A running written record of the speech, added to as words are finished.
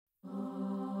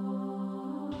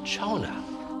Jonah,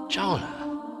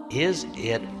 is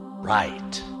it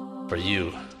right for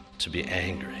you to be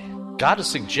angry? God is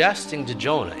suggesting to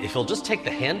Jonah, if he'll just take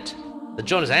the hint, that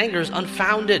Jonah's anger is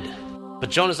unfounded. But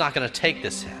Jonah's not going to take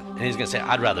this hint. And he's going to say,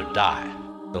 I'd rather die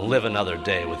than live another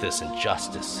day with this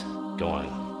injustice going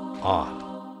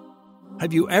on.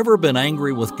 Have you ever been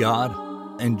angry with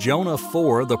God? In Jonah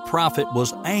 4, the prophet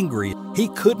was angry. He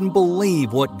couldn't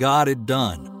believe what God had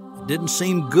done. It didn't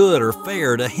seem good or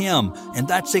fair to him, and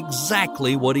that's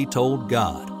exactly what he told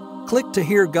God. Click to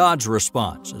hear God's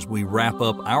response as we wrap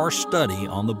up our study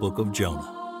on the book of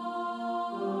Jonah.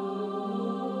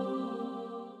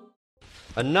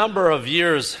 A number of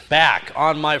years back,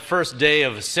 on my first day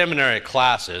of seminary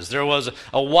classes, there was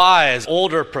a wise,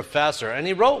 older professor, and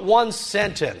he wrote one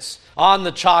sentence on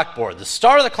the chalkboard. The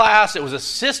start of the class, it was a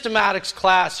systematics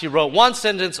class. He wrote one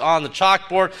sentence on the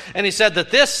chalkboard, and he said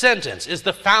that this sentence is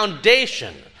the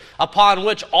foundation upon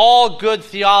which all good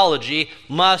theology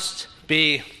must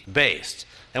be based.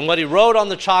 And what he wrote on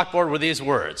the chalkboard were these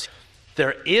words: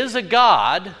 there is a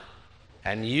God,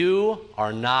 and you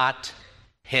are not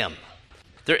him.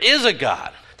 There is a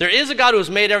God. There is a God who has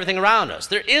made everything around us.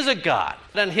 There is a God,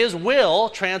 and his will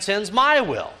transcends my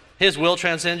will. His will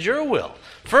transcends your will.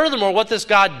 Furthermore, what this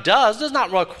God does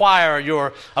not require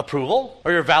your approval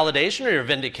or your validation or your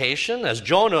vindication, as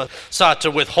Jonah sought to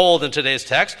withhold in today's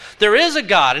text. There is a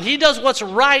God, and he does what's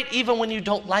right even when you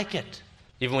don't like it,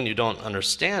 even when you don't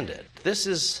understand it. This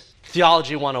is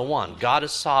Theology 101. God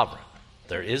is sovereign.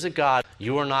 There is a God.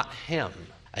 You are not him,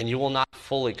 and you will not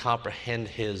fully comprehend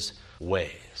his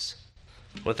ways.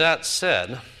 With that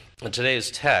said, in today's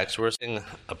text, we're seeing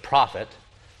a prophet,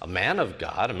 a man of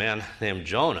God, a man named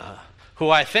Jonah,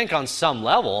 who I think on some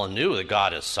level knew that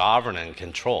God is sovereign and in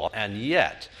control, and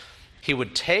yet he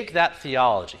would take that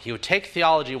theology, he would take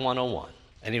Theology 101,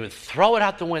 and he would throw it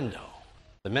out the window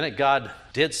the minute God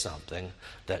did something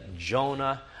that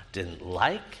Jonah didn't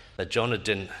like, that Jonah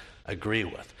didn't agree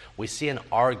with. We see an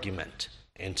argument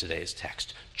in today's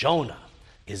text. Jonah,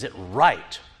 is it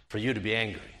right for you to be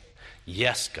angry?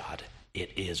 Yes, God,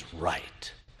 it is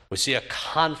right. We see a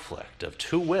conflict of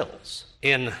two wills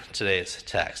in today's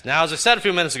text. Now, as I said a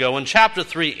few minutes ago, when chapter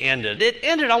 3 ended, it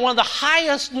ended on one of the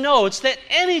highest notes that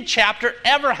any chapter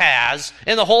ever has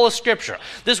in the whole of Scripture.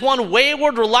 This one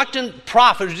wayward, reluctant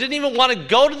prophet who didn't even want to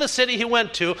go to the city he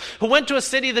went to, who went to a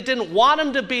city that didn't want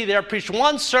him to be there, preached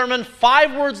one sermon,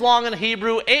 5 words long in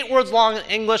Hebrew, 8 words long in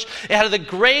English. It had the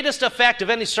greatest effect of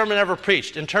any sermon ever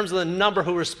preached in terms of the number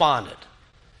who responded.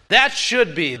 That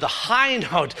should be the high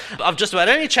note of just about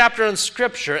any chapter in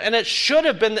Scripture, and it should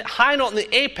have been the high note in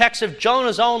the apex of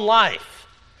Jonah's own life.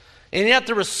 And yet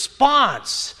the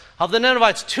response of the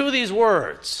Ninevites to these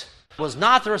words was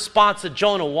not the response that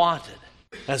Jonah wanted.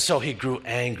 And so he grew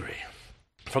angry.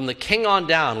 From the king on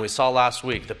down, we saw last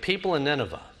week, the people in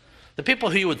Nineveh, the people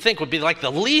who you would think would be like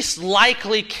the least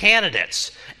likely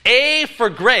candidates, A, for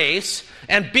grace,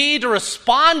 and B, to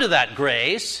respond to that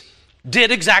grace,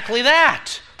 did exactly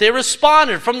that. They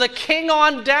responded from the king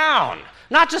on down.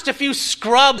 Not just a few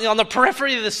scrubs on the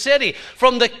periphery of the city.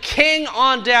 From the king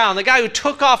on down, the guy who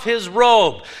took off his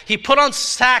robe. He put on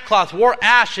sackcloth, wore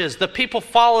ashes. The people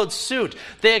followed suit.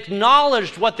 They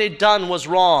acknowledged what they'd done was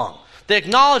wrong. They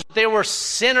acknowledged they were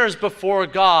sinners before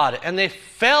God. And they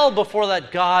fell before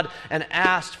that God and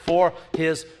asked for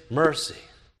his mercy.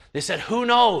 They said, who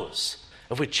knows?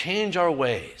 If we change our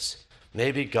ways,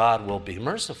 maybe God will be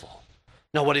merciful.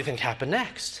 Now, what do you think happened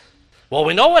next? Well,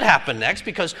 we know what happened next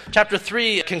because chapter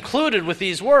 3 concluded with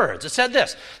these words. It said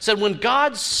this. It said, when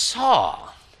God saw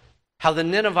how the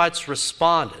Ninevites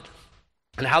responded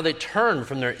and how they turned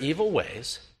from their evil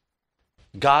ways,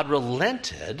 God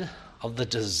relented of the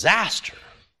disaster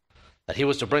that he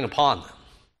was to bring upon them.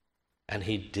 And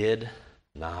he did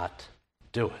not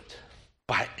do it.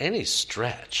 By any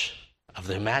stretch of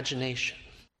the imagination,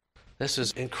 this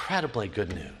is incredibly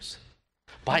good news.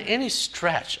 By any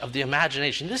stretch of the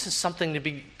imagination, this is something to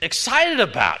be excited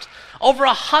about. Over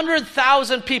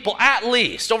 100,000 people, at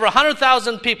least, over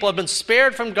 100,000 people have been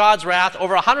spared from God's wrath.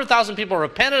 Over 100,000 people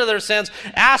repented of their sins,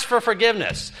 asked for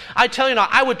forgiveness. I tell you now,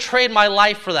 I would trade my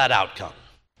life for that outcome.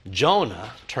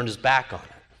 Jonah turned his back on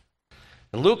it.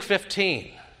 In Luke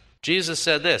 15, Jesus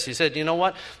said this. He said, you know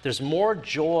what? There's more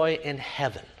joy in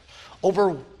heaven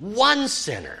over one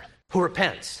sinner who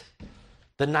repents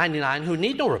than 99 who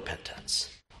need no repentance.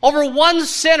 Over one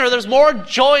sinner, there's more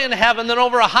joy in heaven than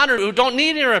over 100 who don't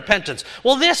need any repentance.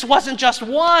 Well, this wasn't just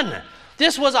one.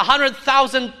 This was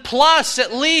 100,000 plus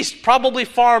at least, probably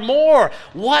far more.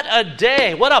 What a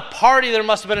day. What a party there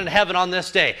must have been in heaven on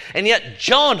this day. And yet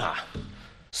Jonah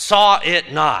saw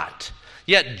it not.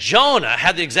 Yet Jonah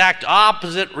had the exact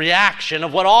opposite reaction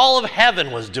of what all of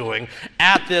heaven was doing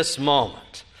at this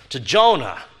moment. To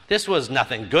Jonah, this was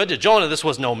nothing good. To Jonah, this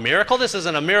was no miracle. This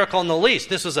isn't a miracle in the least.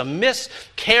 This was a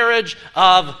miscarriage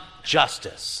of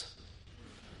justice.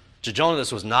 To Jonah,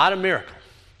 this was not a miracle.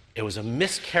 It was a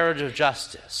miscarriage of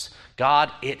justice.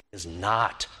 God, it is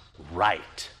not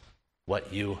right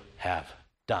what you have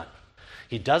done.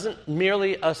 He doesn't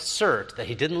merely assert that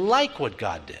he didn't like what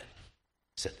God did.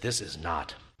 He said, this is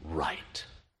not right.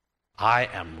 I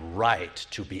am right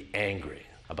to be angry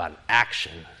about an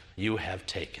action you have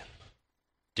taken.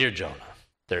 Dear Jonah,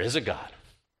 there is a God.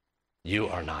 You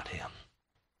are not him.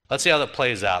 Let's see how that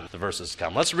plays out in the verses to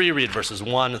come. Let's reread verses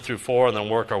 1 through 4 and then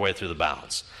work our way through the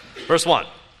balance. Verse 1.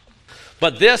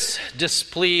 But this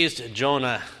displeased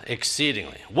Jonah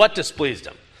exceedingly. What displeased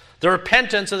him? The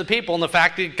repentance of the people and the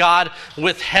fact that God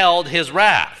withheld his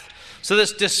wrath. So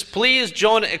this displeased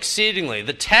Jonah exceedingly.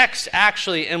 The text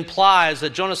actually implies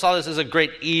that Jonah saw this as a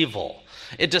great evil.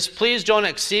 It displeased Jonah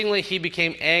exceedingly. He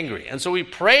became angry. And so he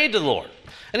prayed to the Lord.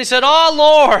 And he said, "Oh,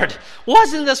 Lord,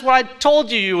 wasn't this what I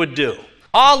told you you would do?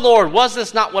 Oh, Lord, was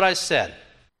this not what I said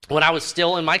when I was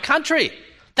still in my country?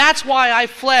 That's why I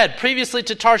fled previously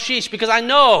to Tarshish, because I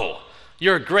know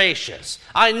you're gracious.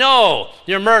 I know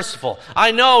you're merciful.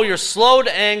 I know you're slow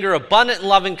to anger, abundant in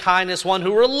loving kindness, one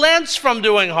who relents from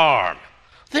doing harm.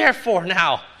 Therefore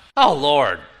now, oh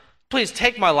Lord, please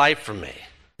take my life from me.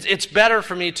 It's better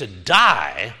for me to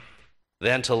die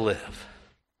than to live."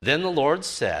 Then the Lord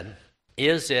said,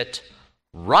 "Is it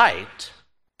right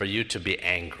for you to be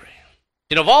angry?"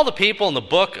 You know, of all the people in the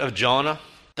book of Jonah,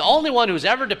 the only one who's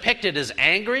ever depicted as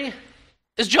angry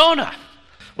is Jonah.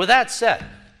 With that said,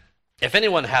 if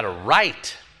anyone had a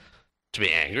right to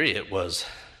be angry, it was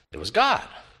God.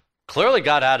 Clearly,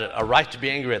 God had a right to be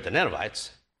angry at the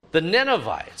Ninevites. The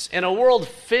Ninevites, in a world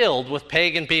filled with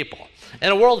pagan people, in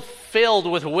a world filled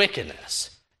with wickedness,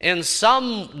 in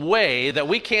some way that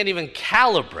we can't even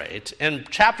calibrate, in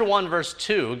chapter 1, verse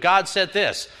 2, God said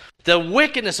this, the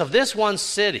wickedness of this one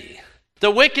city,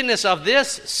 the wickedness of this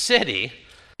city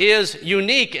is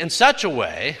unique in such a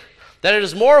way that it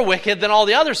is more wicked than all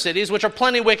the other cities, which are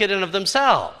plenty wicked in of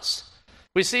themselves.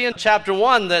 We see in chapter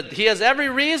 1 that he has every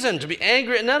reason to be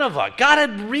angry at Nineveh. God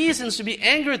had reasons to be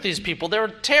angry at these people. They were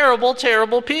terrible,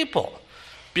 terrible people.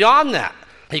 Beyond that,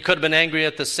 he could have been angry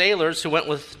at the sailors who went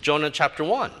with Jonah in chapter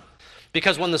 1.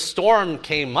 Because when the storm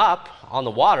came up on the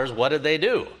waters, what did they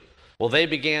do? Well, they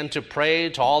began to pray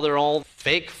to all their old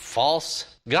fake, false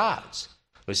gods.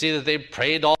 We see that they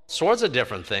prayed all sorts of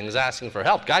different things, asking for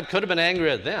help. God could have been angry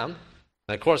at them.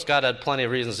 And of course, God had plenty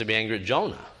of reasons to be angry at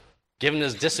Jonah, given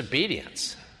his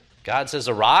disobedience. God says,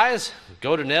 "Arise,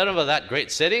 go to Nineveh, that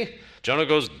great city." Jonah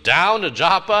goes down to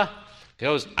Joppa,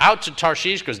 goes out to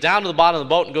Tarshish, goes down to the bottom of the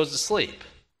boat, and goes to sleep.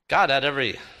 God had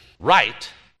every right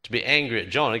to be angry at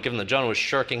Jonah, given that Jonah was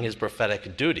shirking his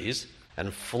prophetic duties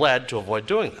and fled to avoid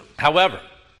doing them. However,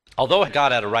 although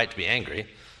God had a right to be angry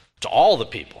to all the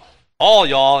people, all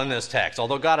y'all in this text,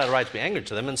 although God had a right to be angry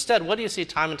to them, instead, what do you see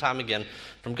time and time again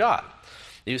from God?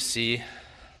 You see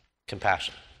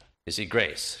compassion. You see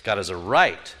grace. God has a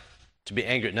right to be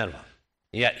angry at Nineveh,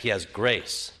 yet he has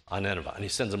grace on Nineveh, and he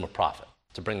sends them a prophet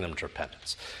to bring them to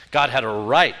repentance. God had a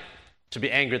right to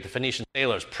be angry at the Phoenician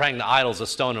sailors praying to idols of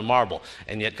stone and marble,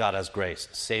 and yet God has grace,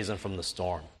 saves him from the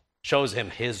storm, shows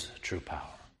him his true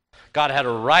power. God had a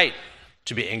right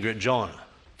to be angry at Jonah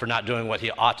for not doing what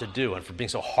he ought to do and for being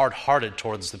so hard-hearted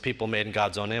towards the people made in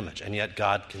God's own image. And yet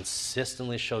God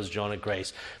consistently shows Jonah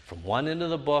grace from one end of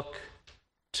the book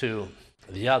to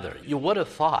the other. You would have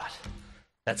thought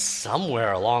that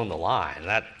somewhere along the line,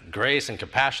 that grace and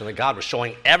compassion that God was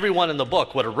showing everyone in the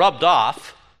book would have rubbed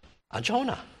off on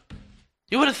Jonah.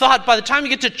 You would have thought by the time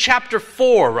you get to chapter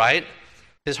 4, right,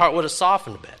 his heart would have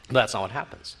softened a bit. But that's not what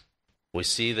happens. We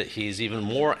see that he's even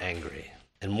more angry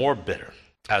and more bitter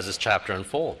as this chapter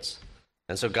unfolds.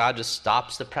 And so God just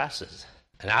stops the presses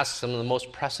and asks him the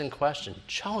most pressing question,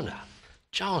 Jonah,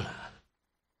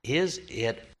 is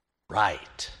it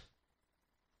right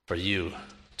for you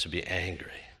to be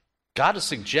angry? God is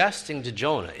suggesting to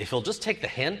Jonah, if he'll just take the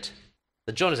hint,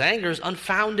 that Jonah's anger is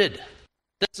unfounded.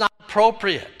 That's not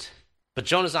appropriate. But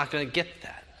Jonah's not going to get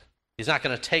that. He's not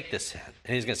going to take this hint.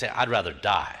 And he's going to say, I'd rather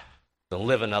die than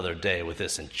live another day with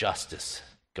this injustice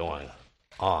going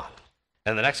on.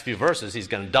 And in the next few verses, he's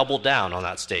going to double down on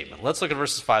that statement. Let's look at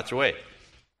verses 5 through 8.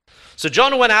 So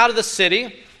Jonah went out of the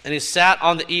city, and he sat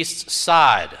on the east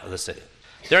side of the city.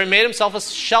 There he made himself a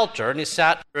shelter, and he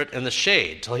sat under it in the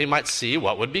shade, till he might see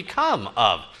what would become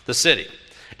of the city.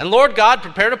 And Lord God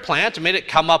prepared a plant and made it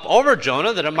come up over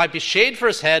Jonah, that it might be shade for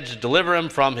his head to deliver him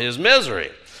from his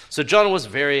misery. So Jonah was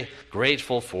very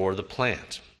grateful for the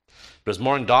plant. But as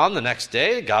morning dawned the next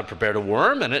day, God prepared a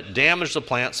worm, and it damaged the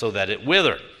plant so that it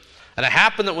withered. And it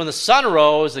happened that when the sun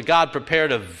arose, that God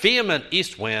prepared a vehement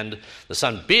east wind. The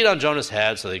sun beat on Jonah's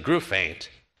head, so that he grew faint.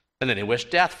 And then he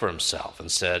wished death for himself and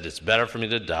said, "It's better for me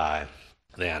to die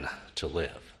than to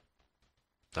live."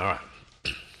 All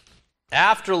right.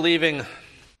 After leaving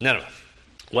Nineveh,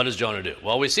 what does Jonah do?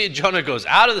 Well, we see Jonah goes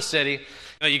out of the city.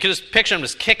 You can just picture him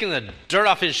just kicking the dirt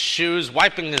off his shoes,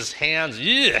 wiping his hands.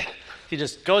 Yeah. He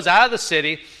just goes out of the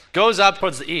city, goes up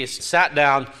towards the east, sat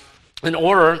down in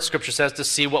order, Scripture says, to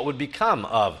see what would become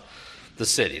of the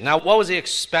city. Now, what was he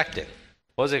expecting?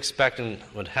 What was he expecting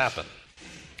would happen?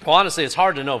 Well, honestly, it's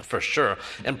hard to know for sure,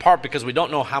 in part because we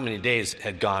don't know how many days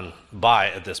had gone by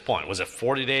at this point. Was it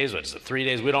 40 days? Was it 3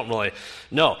 days? We don't really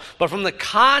know. But from the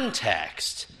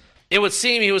context, it would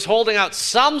seem he was holding out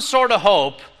some sort of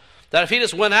hope that if he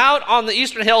just went out on the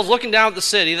eastern hills looking down at the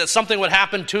city, that something would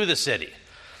happen to the city.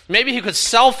 Maybe he could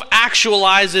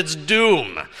self-actualize its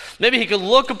doom. Maybe he could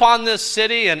look upon this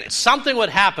city and something would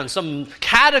happen. Some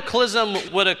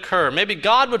cataclysm would occur. Maybe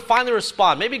God would finally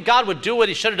respond. Maybe God would do what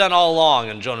he should have done all along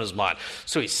in Jonah's mind.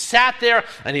 So he sat there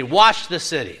and he watched the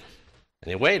city. And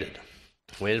he waited.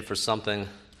 Waited for something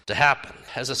to happen.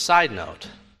 As a side note,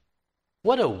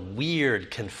 what a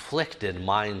weird, conflicted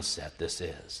mindset this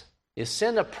is. You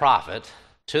send a prophet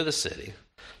to the city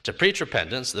to preach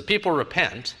repentance. The people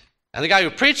repent. And the guy who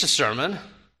preached the sermon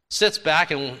sits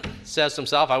back and says to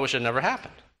himself, "I wish it never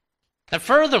happened." And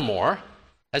furthermore,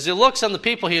 as he looks on the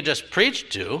people he had just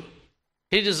preached to,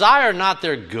 he desired not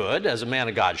their good, as a man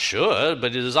of God should,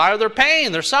 but he desired their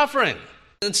pain, their suffering.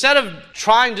 Instead of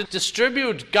trying to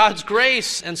distribute God's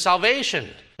grace and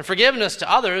salvation and forgiveness to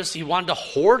others, he wanted to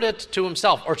hoard it to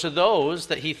himself or to those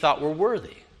that he thought were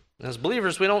worthy. And as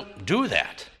believers, we don't do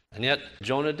that. And yet,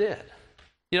 Jonah did.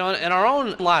 You know, in our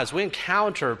own lives, we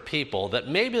encounter people that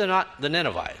maybe they're not the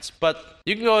Ninevites, but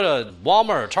you can go to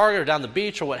Walmart or Target or down the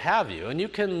beach or what have you, and you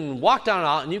can walk down an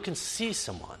aisle and you can see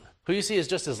someone who you see is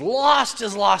just as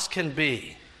lost can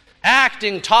be.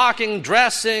 Acting, talking,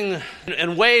 dressing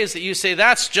in ways that you say,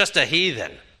 that's just a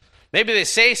heathen. Maybe they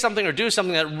say something or do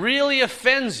something that really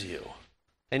offends you,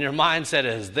 and your mindset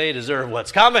is, they deserve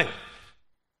what's coming.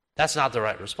 That's not the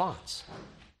right response.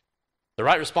 The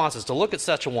right response is to look at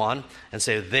such a one and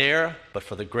say, there, but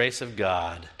for the grace of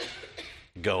God,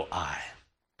 go I.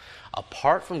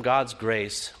 Apart from God's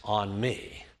grace on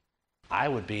me, I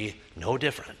would be no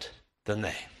different than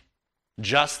they,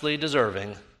 justly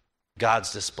deserving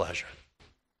God's displeasure.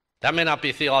 That may not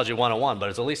be Theology 101, but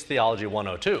it's at least Theology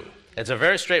 102. It's a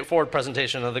very straightforward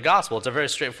presentation of the gospel. It's a very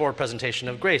straightforward presentation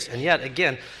of grace. And yet,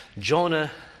 again,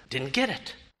 Jonah didn't get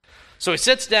it. So he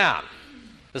sits down.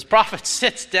 This prophet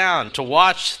sits down to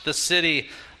watch the city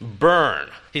burn.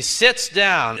 He sits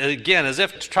down, again, as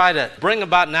if to try to bring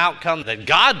about an outcome that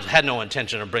God had no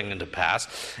intention of bringing to pass.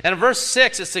 And in verse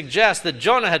 6, it suggests that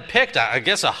Jonah had picked, I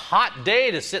guess, a hot day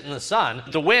to sit in the sun.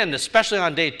 The wind, especially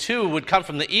on day 2, would come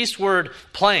from the eastward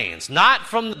plains, not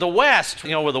from the west,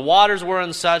 where the waters were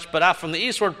and such, but out from the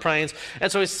eastward plains.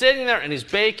 And so he's sitting there and he's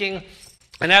baking.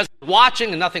 And as he's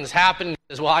watching and nothing's happening,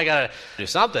 he says, well, I got to do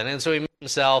something. And so he made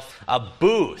himself a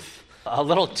booth, a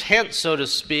little tent, so to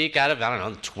speak, out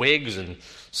of, twigs and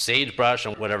sagebrush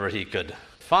and whatever he could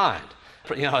find.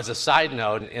 As a side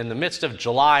note, in the midst of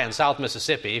July in South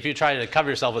Mississippi, if you try to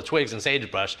cover yourself with twigs and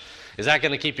sagebrush, is that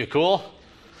going to keep you cool?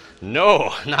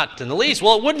 No, not in the least.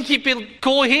 Well, it wouldn't keep you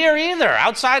cool here either,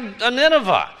 outside of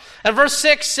Nineveh. And verse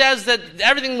 6 says that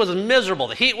everything was miserable.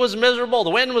 The heat was miserable,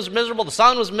 the wind was miserable, the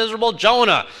sun was miserable,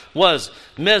 Jonah was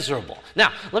miserable.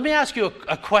 Now, let me ask you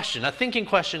a question, a thinking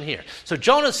question here. So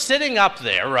Jonah's sitting up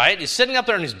there, right? He's sitting up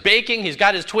there and he's baking. He's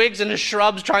got his twigs and his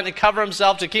shrubs trying to cover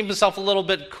himself, to keep himself a little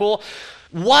bit cool.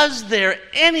 Was there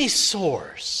any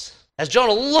source, as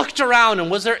Jonah looked around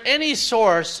him, was there any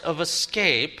source of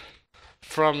escape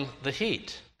from the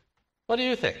heat? What do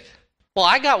you think? Well,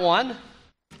 I got one.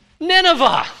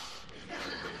 Nineveh.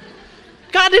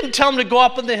 God didn't tell him to go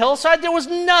up on the hillside. There was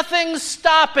nothing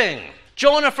stopping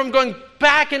Jonah from going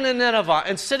back into Nineveh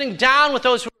and sitting down with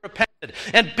those who repented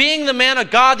and being the man of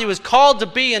God he was called to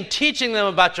be and teaching them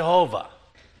about Jehovah.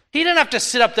 He didn't have to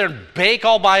sit up there and bake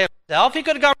all by himself. He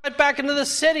could have gone right back into the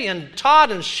city and taught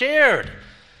and shared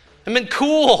and been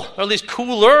cool, or at least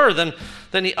cooler than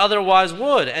he otherwise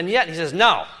would. And yet he says,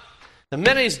 no. The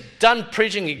minute he's done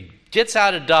preaching, he gets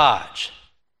out of Dodge.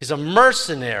 He's a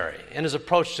mercenary in his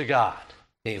approach to God.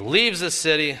 He leaves the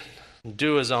city and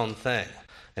do his own thing.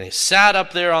 And he sat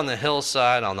up there on the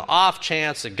hillside on the off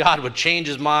chance that God would change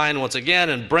his mind once again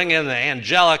and bring in the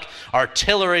angelic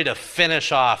artillery to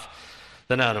finish off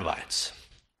the Ninevites.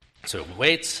 So he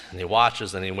waits, and he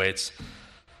watches, and he waits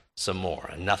some more,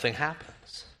 and nothing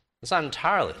happens. It's not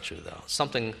entirely true, though.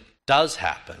 Something does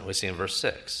happen. We see in verse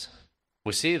 6.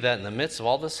 We see that in the midst of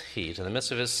all this heat, in the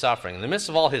midst of his suffering, in the midst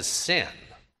of all his sin,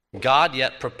 God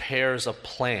yet prepares a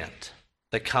plant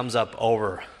that comes up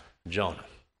over Jonah.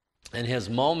 In his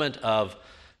moment of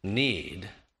need,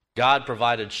 God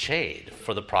provided shade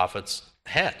for the prophet's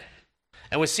head.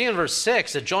 And we see in verse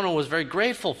 6 that Jonah was very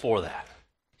grateful for that.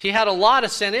 He had a lot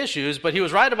of sin issues, but he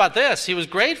was right about this. He was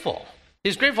grateful.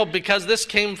 He's grateful because this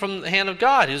came from the hand of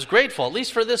God. He was grateful. At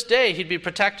least for this day, he'd be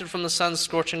protected from the sun's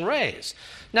scorching rays.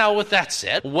 Now, with that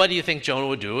said, what do you think Jonah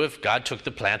would do if God took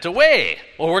the plant away?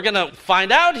 Well, we're going to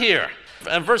find out here.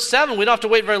 In verse 7, we don't have to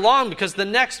wait very long because the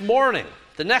next morning,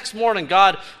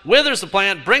 God withers the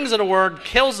plant, brings it a word,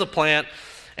 kills the plant,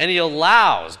 and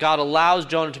God allows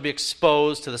Jonah to be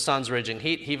exposed to the sun's raging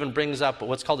heat. He even brings up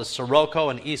what's called a sirocco,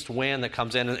 an east wind that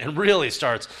comes in and really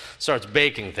starts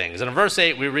baking things. And in verse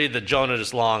 8, we read that Jonah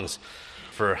just longs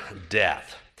for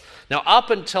death. Now, up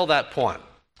until that point,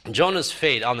 Jonah's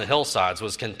fate on the hillsides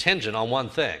was contingent on one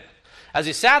thing. As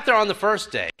he sat there on the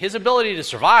first day, his ability to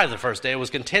survive the first day was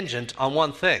contingent on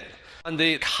one thing, on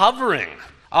the covering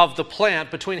of the plant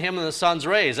between him and the sun's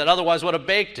rays that otherwise would have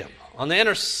baked him, on the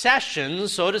intercession,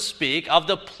 so to speak, of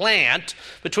the plant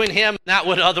between him and that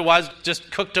would otherwise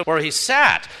just cooked up where he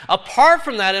sat. Apart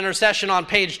from that intercession on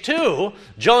page 2,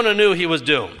 Jonah knew he was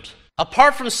doomed.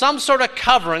 Apart from some sort of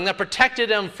covering that protected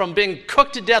him from being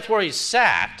cooked to death where he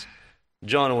sat,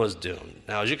 Jonah was doomed.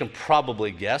 Now, as you can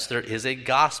probably guess, there is a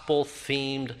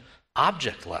gospel-themed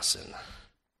object lesson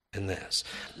in this.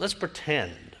 Let's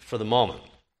pretend for the moment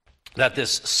that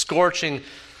this scorching,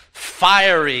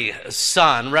 fiery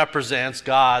sun represents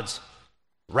God's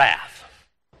wrath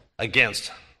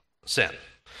against sin.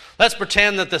 Let's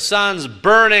pretend that the sun's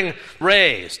burning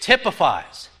rays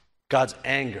typifies God's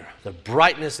anger, the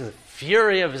brightness and the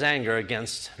fury of his anger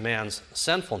against man's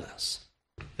sinfulness.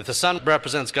 If the sun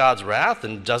represents God's wrath,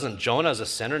 then doesn't Jonah as a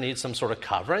sinner need some sort of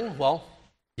covering? Well,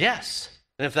 yes.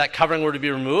 And if that covering were to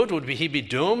be removed, would he be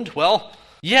doomed? Well,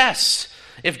 yes.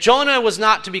 If Jonah was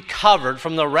not to be covered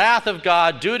from the wrath of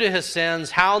God due to his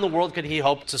sins, how in the world could he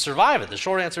hope to survive it? The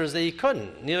short answer is that he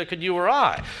couldn't. Neither could you or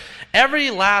I. Every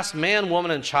last man,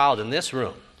 woman, and child in this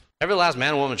room, every last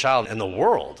man, woman, and child in the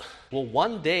world will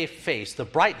one day face the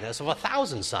brightness of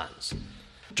 1,000 suns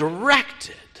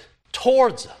directed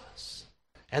towards us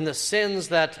and the sins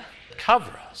that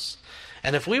cover us.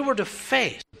 And if we were to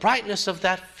face the brightness of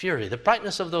that fury, the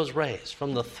brightness of those rays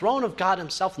from the throne of God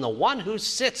himself and the one who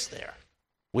sits there,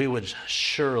 we would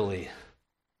surely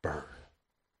burn.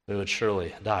 We would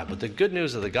surely die. But the good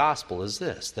news of the gospel is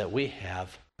this, that we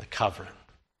have a covering,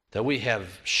 that we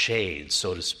have shade,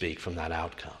 so to speak, from that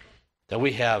outcome, that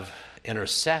we have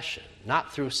intercession,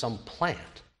 not through some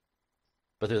plant,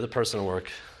 but through the personal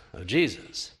work of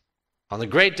Jesus. On the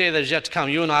great day that is yet to come,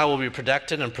 you and I will be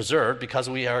protected and preserved because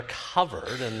we are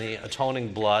covered in the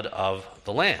atoning blood of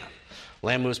the Lamb.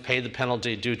 Lamb who has paid the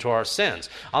penalty due to our sins.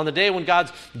 On the day when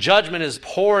God's judgment is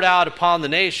poured out upon the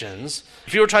nations,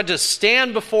 if you were trying to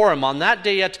stand before him on that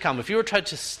day yet to come, if you were trying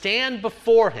to stand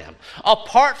before him,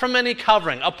 apart from any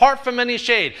covering, apart from any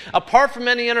shade, apart from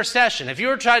any intercession, if you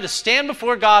were trying to stand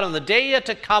before God on the day yet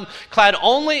to come, clad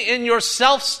only in your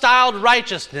self-styled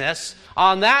righteousness,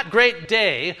 on that great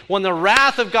day, when the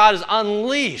wrath of God is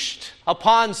unleashed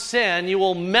upon sin, you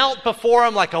will melt before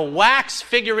him like a wax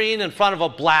figurine in front of a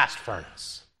blast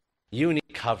furnace. You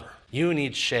need cover. You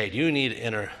need shade. You need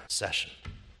intercession.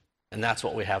 And that's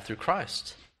what we have through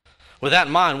Christ. With that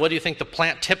in mind, what do you think the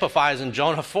plant typifies in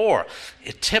Jonah 4?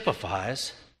 It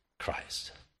typifies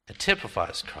Christ. It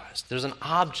typifies Christ. There's an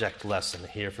object lesson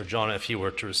here for Jonah if he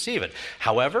were to receive it.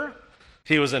 However,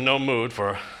 he was in no mood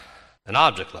for an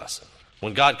object lesson.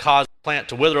 When God caused the plant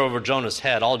to wither over Jonah's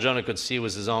head, all Jonah could see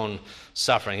was his own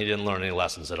suffering. He didn't learn any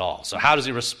lessons at all. So how does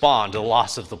he respond to the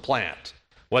loss of the plant?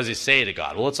 What does he say to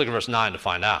God? Well, let's look at verse 9 to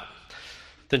find out.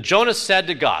 Then Jonah said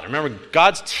to God, remember,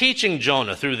 God's teaching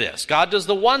Jonah through this. God does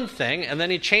the one thing, and then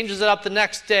he changes it up the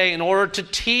next day in order to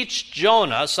teach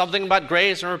Jonah something about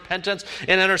grace and repentance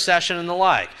and intercession and the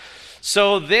like.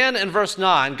 So then in verse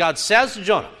 9, God says to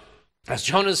Jonah, as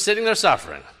Jonah is sitting there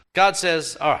suffering, God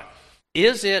says, all right,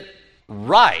 is it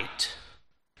right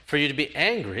for you to be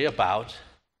angry about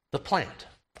the plant?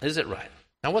 Is it right?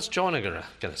 Now, what's Jonah going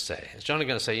to say? Is Jonah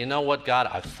going to say, you know what, God,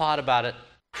 I've thought about it.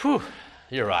 Whew,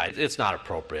 you're right. It's not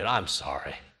appropriate. I'm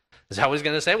sorry. Is that what he's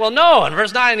going to say? Well, no. In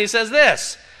verse 9, he says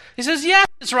this. He says, yes,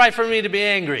 it's right for me to be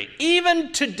angry,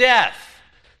 even to death.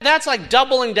 That's like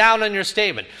doubling down on your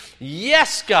statement.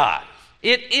 Yes, God,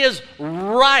 it is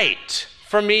right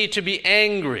for me to be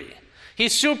angry.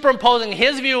 He's superimposing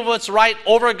his view of what's right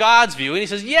over God's view. And he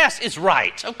says, yes, it's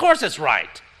right. Of course it's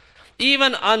right.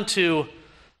 Even unto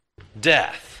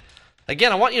death.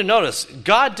 Again, I want you to notice,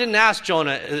 God didn't ask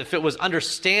Jonah if it was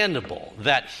understandable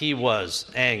that he was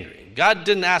angry. God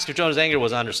didn't ask if Jonah's anger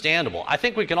was understandable. I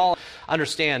think we can all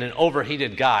understand an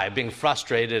overheated guy being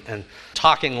frustrated and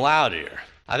talking loud here.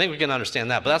 I think we can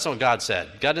understand that, but that's not what God said.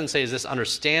 God didn't say, is this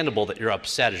understandable that you're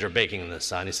upset as you're baking in the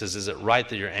sun? He says, is it right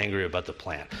that you're angry about the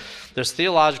plant? There's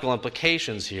theological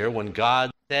implications here when God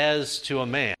says to a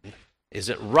man, is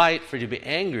it right for you to be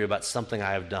angry about something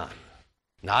I have done?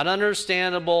 Not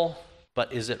understandable,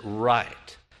 but is it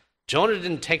right? Jonah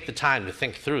didn't take the time to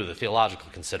think through the theological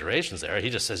considerations there. He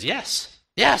just says, yes,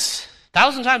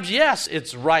 1,000 times yes,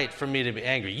 it's right for me to be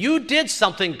angry. You did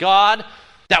something, God,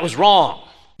 that was wrong.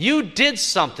 You did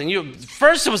something.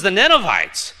 First it was the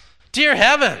Ninevites. Dear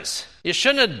heavens, you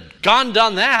shouldn't have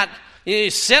done that.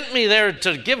 You sent me there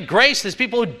to give grace to these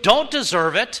people who don't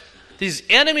deserve it. These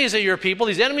enemies of your people,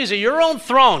 these enemies of your own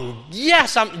throne.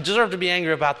 Yes, I deserve to be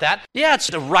angry about that. Yeah,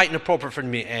 it's right and appropriate for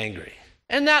me to be angry.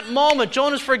 In that moment,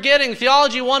 Jonah's forgetting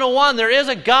Theology 101. There is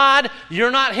a God, you're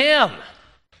not him.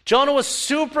 Jonah was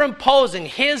superimposing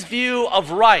his view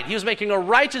of right. He was making a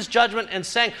righteous judgment and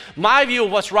saying, my view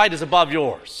of what's right is above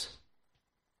yours.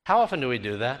 How often do we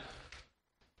do that?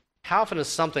 How often does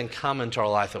something come into our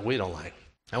life that we don't like?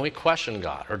 And we question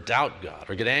God or doubt God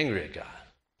or get angry at God.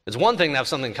 It's one thing to have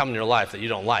something come in your life that you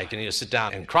don't like and you just sit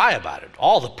down and cry about it.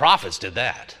 All the prophets did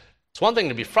that. It's one thing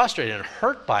to be frustrated and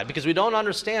hurt by it because we don't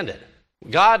understand it.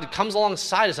 God comes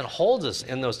alongside us and holds us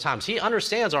in those times. He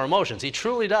understands our emotions. He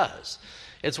truly does.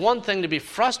 It's one thing to be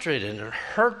frustrated and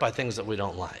hurt by things that we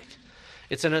don't like.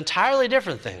 It's an entirely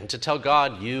different thing to tell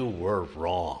God, you were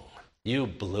wrong. You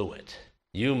blew it.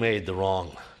 You made the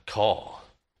wrong call.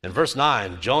 In verse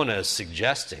 9, Jonah is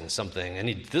suggesting something, and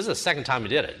this is the second time he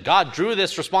did it. God drew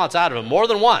this response out of him more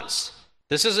than once.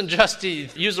 This isn't just he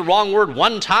used the wrong word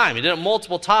one time. He did it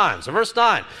multiple times. In verse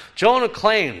 9, Jonah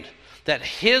claimed that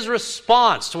his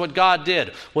response to what God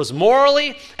did was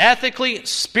morally, ethically,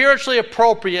 spiritually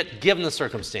appropriate given the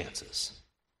circumstances.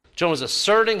 Jonah was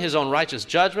asserting his own righteous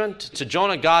judgment. To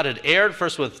Jonah, God had erred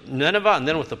first with Nineveh and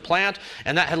then with the plant,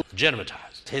 and that had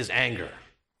legitimatized his anger.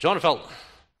 Jonah felt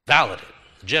validated,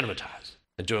 legitimatized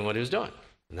in doing what he was doing.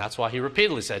 And that's why he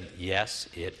repeatedly said, yes,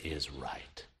 it is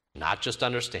right. Not just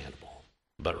understandable,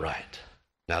 but right.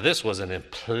 Now, this was an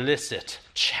implicit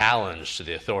challenge to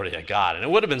the authority of God, and it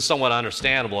would have been somewhat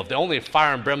understandable if the only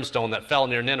fire and brimstone that fell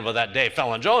near Nineveh that day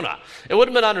fell on Jonah. It would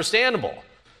have been understandable.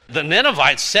 The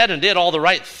Ninevites said and did all the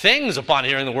right things upon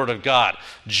hearing the word of God.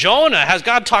 Jonah has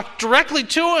God talk directly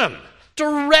to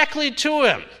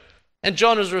him, and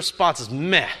Jonah's response is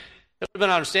meh. It would have been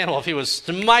understandable if he was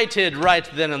smited right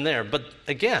then and there, but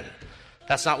again,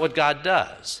 that's not what God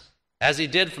does. As he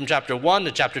did from chapter 1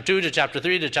 to chapter 2 to chapter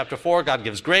 3 to chapter 4, God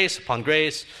gives grace upon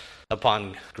grace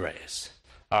upon grace.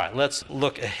 All right, let's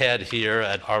look ahead here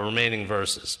at our remaining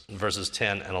verses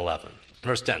 10 and 11.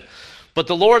 Verse 10, but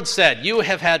the Lord said, you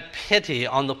have had pity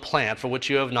on the plant for which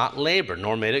you have not labored,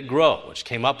 nor made it grow, which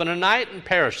came up in a night and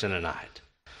perished in a night.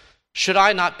 Should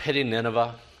I not pity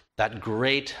Nineveh, that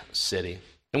great city,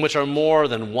 in which are more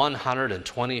than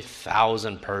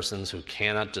 120,000 persons who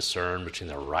cannot discern between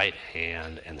their right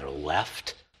hand and their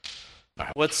left? All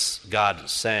right, what's God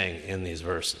saying in these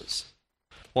verses?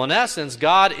 Well, in essence,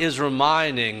 God is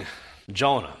reminding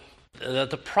Jonah that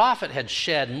the prophet had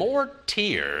shed more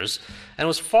tears and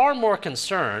was far more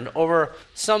concerned over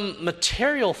some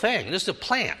material thing, just a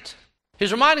plant.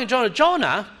 He's reminding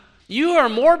Jonah, you are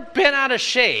more bent out of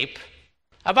shape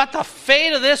about the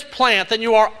fate of this plant than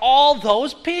you are all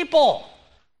those people.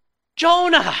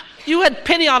 Jonah, you had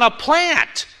pity on a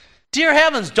plant. Dear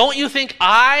heavens, don't you think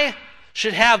I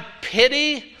should have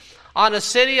pity on a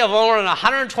city of more than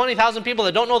 120,000 people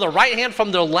that don't know their right hand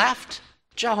from their left?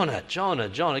 Jonah.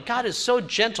 God is so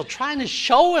gentle, trying to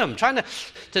show him, trying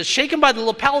to shake him by the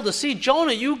lapel to see,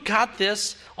 Jonah, you got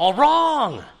this all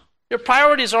wrong. Your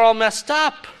priorities are all messed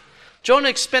up. Jonah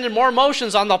expended more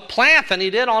emotions on the plant than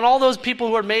he did on all those people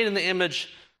who are made in the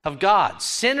image of God.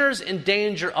 Sinners in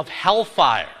danger of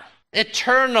hellfire,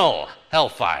 eternal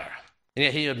hellfire. And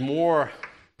yet he had more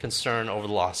concern over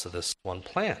the loss of this one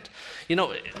plant. You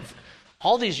know,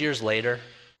 all these years later,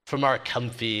 from our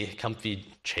comfy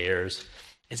chairs,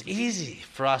 it's easy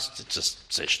for us to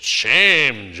just say,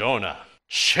 shame, Jonah,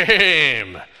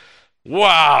 shame.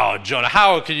 Wow, Jonah,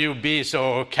 how could you be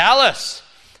so callous?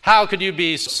 How could you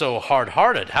be so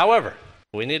hard-hearted? However,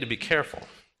 we need to be careful.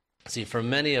 See, for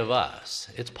many of us,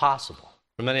 it's possible.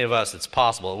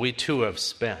 We too have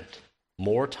spent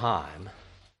more time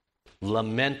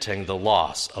lamenting the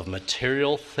loss of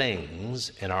material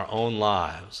things in our own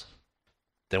lives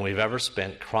than we've ever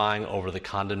spent crying over the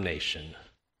condemnation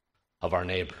of our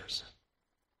neighbors.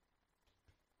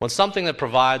 When something that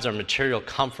provides our material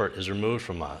comfort is removed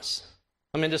from us,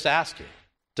 let me just ask you,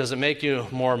 does it make you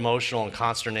more emotional and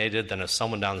consternated than if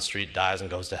someone down the street dies and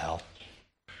goes to hell?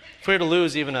 If we were to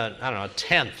lose even a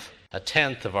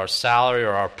tenth of our salary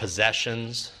or our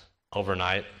possessions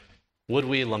overnight, would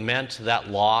we lament that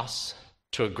loss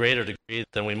to a greater degree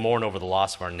than we mourn over the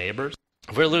loss of our neighbors?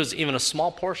 If we were to lose even a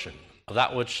small portion of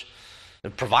that which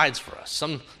it provides for us,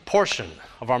 some portion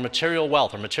of our material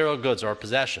wealth, our material goods, or our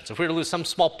possessions, if we were to lose some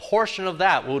small portion of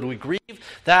that, would we grieve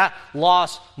that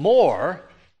loss more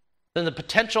than the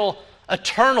potential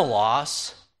eternal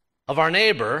loss of our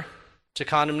neighbor to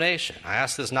condemnation? I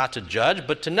ask this not to judge,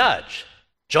 but to nudge.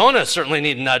 Jonah certainly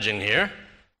needs nudging here.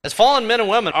 As fallen men and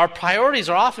women, our priorities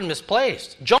are often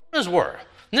misplaced. Jonah's were.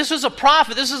 And this is a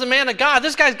prophet. This is a man of God.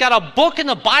 This guy's got a book in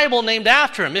the Bible named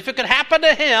after him. If it could happen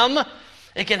to him,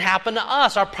 it can happen to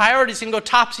us. Our priorities can go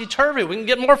topsy-turvy. We can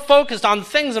get more focused on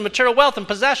things and material wealth and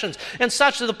possessions and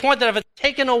such to the point that if it's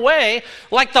taken away,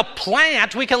 like the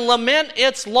plant, we can lament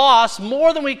its loss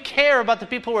more than we care about the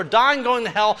people who are dying, going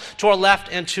to hell to our left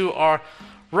and to our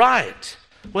right.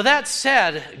 With that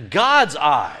said, God's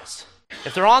eyes,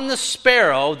 if they're on the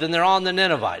sparrow, then they're on the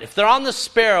Ninevite. If they're on the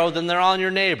sparrow, then they're on your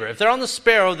neighbor. If they're on the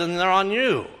sparrow, then they're on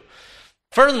you.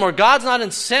 Furthermore, God's not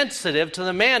insensitive to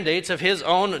the mandates of his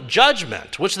own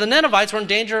judgment, which the Ninevites were in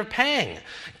danger of paying.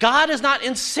 God is not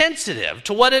insensitive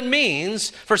to what it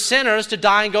means for sinners to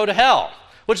die and go to hell,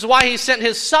 which is why he sent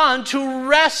his son to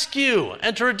rescue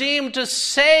and to redeem, to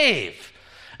save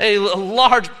a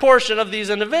large portion of these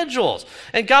individuals.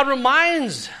 And God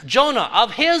reminds Jonah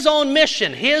of his own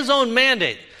mission, his own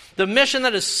mandate, the mission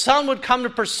that his son would come to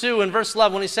pursue in verse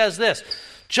 11 when he says this,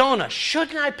 Jonah,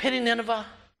 shouldn't I pity Nineveh?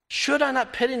 Should I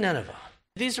not pity Nineveh?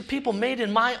 These are people made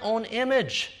in my own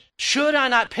image. Should I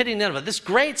not pity Nineveh? This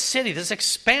great city, this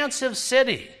expansive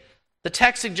city. The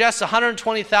text suggests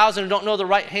 120,000 who don't know the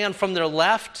right hand from their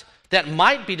left. That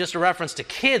might be just a reference to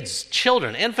kids,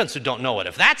 children, infants who don't know it.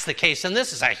 If that's the case, then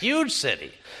this is a huge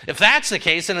city. If that's the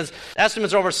case, then its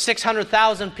estimates are over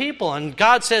 600,000 people. And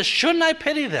God says, shouldn't I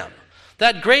pity them?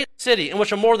 That great city in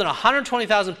which are more than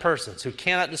 120,000 persons who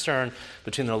cannot discern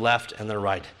between their left and their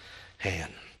right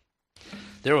hand.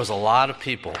 There was a lot of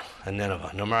people in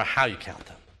Nineveh, no matter how you count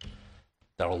them,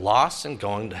 that were lost and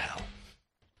going to hell.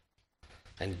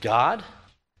 And God,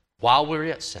 while we were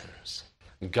yet sinners,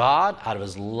 God, out of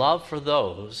his love for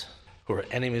those who were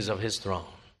enemies of his throne,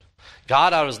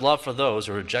 God, out of his love for those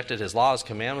who rejected his laws,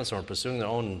 commandments, and were pursuing their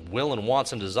own will and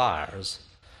wants and desires,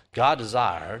 God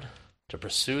desired to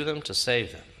pursue them, to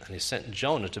save them. And he sent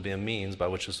Jonah to be a means by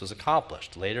which this was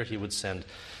accomplished. Later, he would send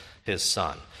his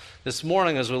son. This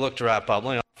morning, as we look to wrap up,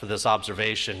 let me offer this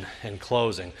observation in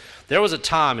closing. There was a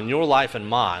time in your life and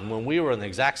mine when we were in the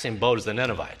exact same boat as the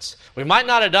Ninevites. We might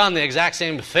not have done the exact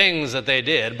same things that they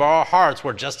did, but our hearts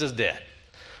were just as dead.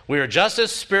 We were just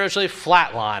as spiritually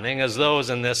flatlining as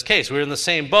those in this case. We were in the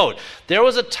same boat. There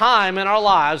was a time in our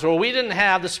lives where we didn't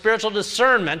have the spiritual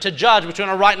discernment to judge between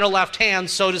our right and our left hand,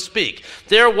 so to speak.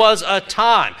 There was a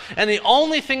time. And the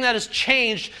only thing that has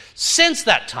changed since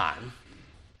that time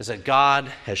is that God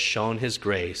has shown his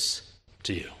grace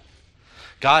to you.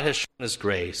 God has shown his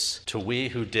grace to we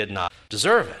who did not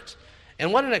deserve it.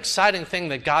 And what an exciting thing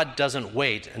that God doesn't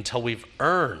wait until we've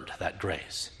earned that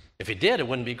grace. If he did, it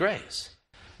wouldn't be grace.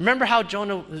 Remember how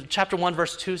Jonah chapter 1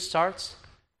 verse 2 starts?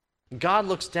 God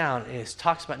looks down and he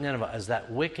talks about Nineveh as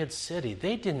that wicked city.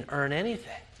 They didn't earn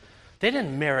anything. They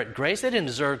didn't merit grace. They didn't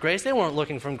deserve grace. They weren't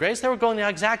looking for grace. They were going the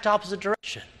exact opposite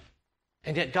direction.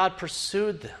 And yet God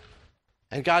pursued them.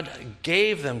 And God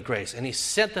gave them grace, and he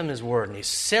sent them his word, and he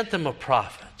sent them a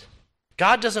prophet.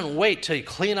 God doesn't wait till you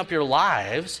clean up your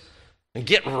lives and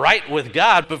get right with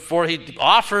God before he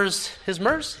offers his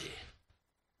mercy.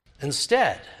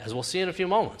 Instead, as we'll see in a few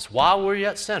moments, while we're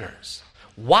yet sinners,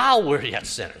 while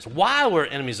we're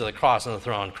enemies of the cross and the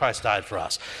throne, Christ died for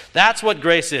us. That's what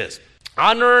grace is.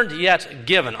 Unearned yet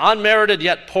given, unmerited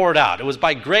yet poured out. It was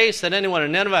by grace that anyone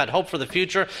in Nineveh had hope for the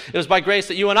future. It was by grace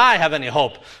that you and I have any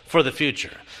hope for the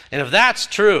future. And if that's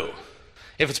true,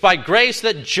 if it's by grace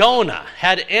that Jonah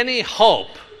had any hope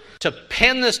to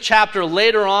pen this chapter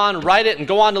later on, write it, and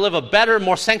go on to live a better,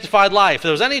 more sanctified life, if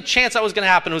there was any chance that was going to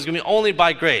happen, it was going to be only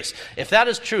by grace. If that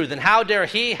is true, then how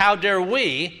dare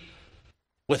we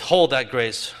withhold that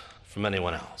grace from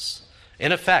anyone else?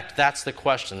 In effect, that's the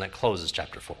question that closes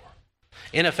chapter 4.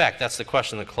 In effect, that's the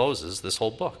question that closes this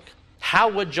whole book. How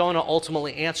would Jonah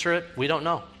ultimately answer it? We don't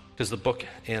know, because the book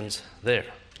ends there.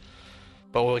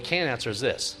 But what we can answer is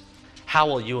this. how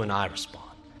will you and I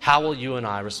respond? How will you and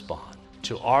I respond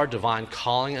to our divine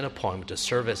calling and appointment to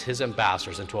serve as His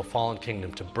ambassadors into a fallen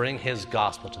kingdom, to bring His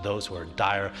gospel to those who are in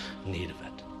dire need of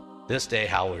it? This day,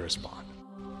 how will we respond?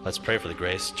 Let's pray for the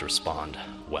grace to respond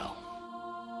well.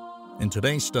 In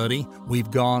today's study,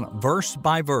 we've gone verse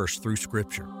by verse through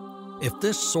Scripture. If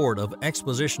this sort of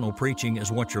expositional preaching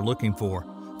is what you're looking for,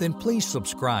 then please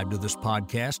subscribe to this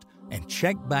podcast and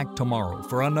check back tomorrow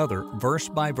for another verse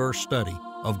by verse study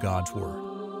of God's Word.